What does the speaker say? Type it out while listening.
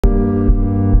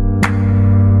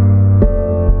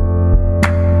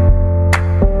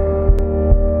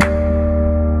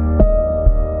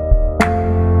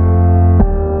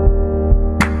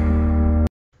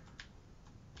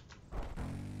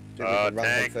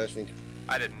personally.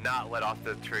 I did not let off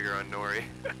the trigger on Nori.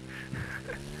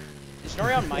 Is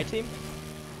Nori on my team?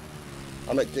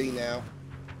 I'm at D now.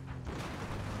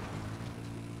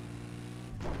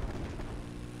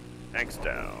 Tanks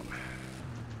down.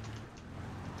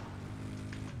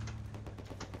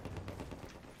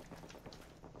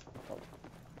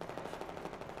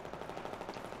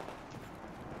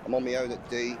 I'm on my own at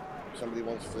D. Somebody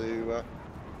wants to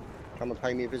come and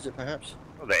pay me a visit, perhaps?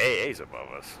 Oh, the AA's above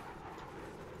us.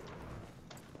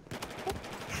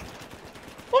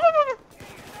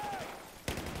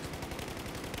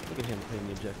 Look at him playing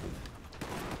the objective.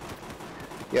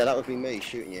 Yeah, that would be me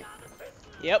shooting you.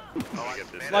 Yep. Oh,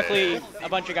 get this Luckily, AA. a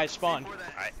bunch of guys spawned.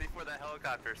 C4 the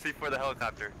helicopter. C4 the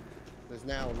helicopter. There's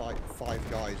now like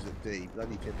 5 guys at D.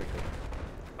 Bloody typical.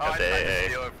 Oh, I Got the tried to AA.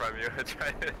 steal it from you. I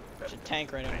tried to. There's a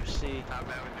tank right under C. How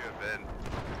bad would you have been?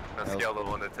 On a Oh. scale of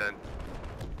 1 to 10.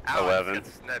 Ow, 11. I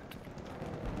just got snipped.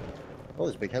 Oh,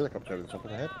 there's a big helicopter over the top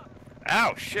of the head.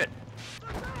 Ow, shit.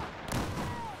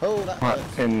 Oh, that What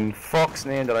hurts. in fuck's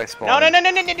name did I spawn? No, no, no,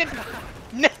 no, no, no, no.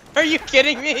 No, are you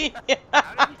kidding me?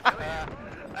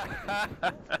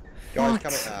 Guys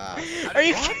coming. Ah. Are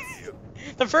you kidding?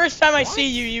 The first time I see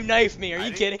you, you knife me. Are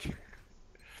you kidding?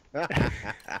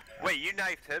 Wait, you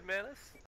knifed him, Manus?